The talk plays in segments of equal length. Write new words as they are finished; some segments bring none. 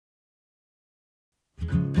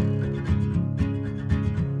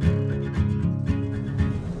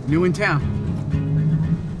New in town.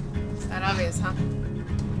 It's that obvious, huh?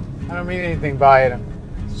 I don't mean anything by it.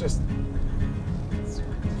 It's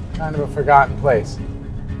kind of a forgotten place.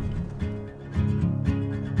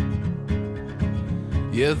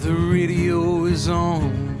 Yeah, the radio is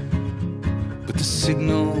on, but the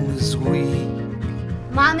signal is weak.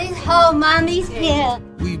 Mommy's home, Mommy's here.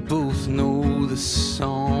 We both know the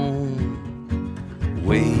song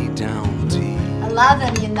way down deep. I love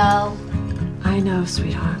him, you know. I know,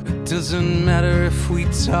 sweetheart. It doesn't matter if we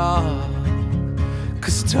talk,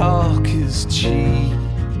 'cause talk is cheap.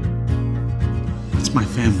 That's my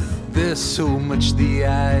family. There's so much the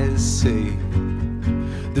eyes say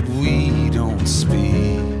that we don't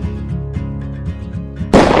speak.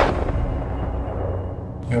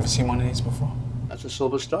 You ever seen one of these before? That's a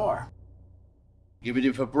Silver Star. Given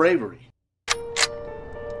you for bravery.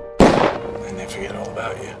 And they forget all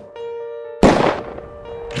about you.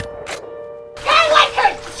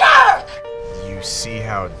 You see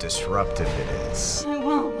how disruptive it is. I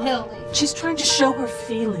won't, Lily. She's trying to show her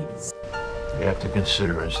feelings. You have to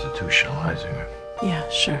consider institutionalizing her. Yeah,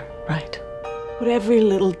 sure, right. Put every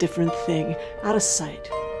little different thing out of sight,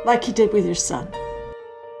 like you did with your son.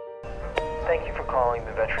 Thank you for calling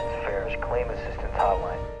the Veterans Affairs Claim Assistance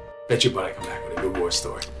Hotline. Bet your butt I come back with a good war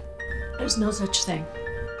story. There's no such thing.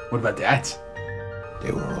 What about that?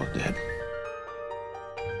 They were all dead.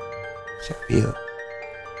 Except you.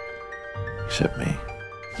 Except me.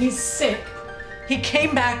 He's sick. He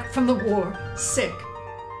came back from the war, sick.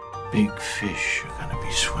 Big fish are gonna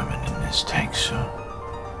be swimming in this tank soon.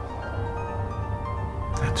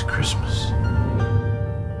 That's Christmas.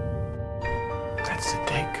 That's the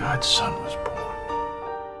day God's son was born.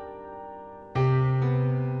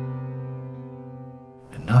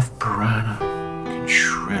 Enough piranha can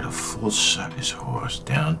shred a full-size horse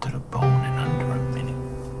down to the bone in under a minute.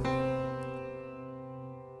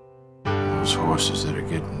 Those horses that are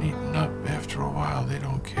getting eaten up, after a while, they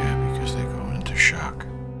don't care because they go into shock.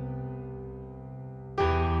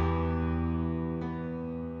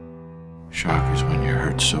 Shock is when you're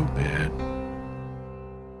hurt so bad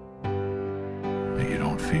that you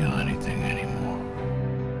don't feel anything anymore.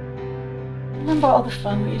 Remember all the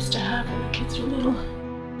fun we used to have when the kids were little?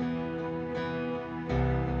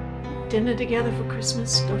 Dinner together for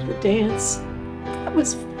Christmas, go to the dance. That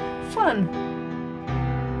was fun.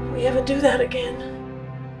 Will we ever do that again?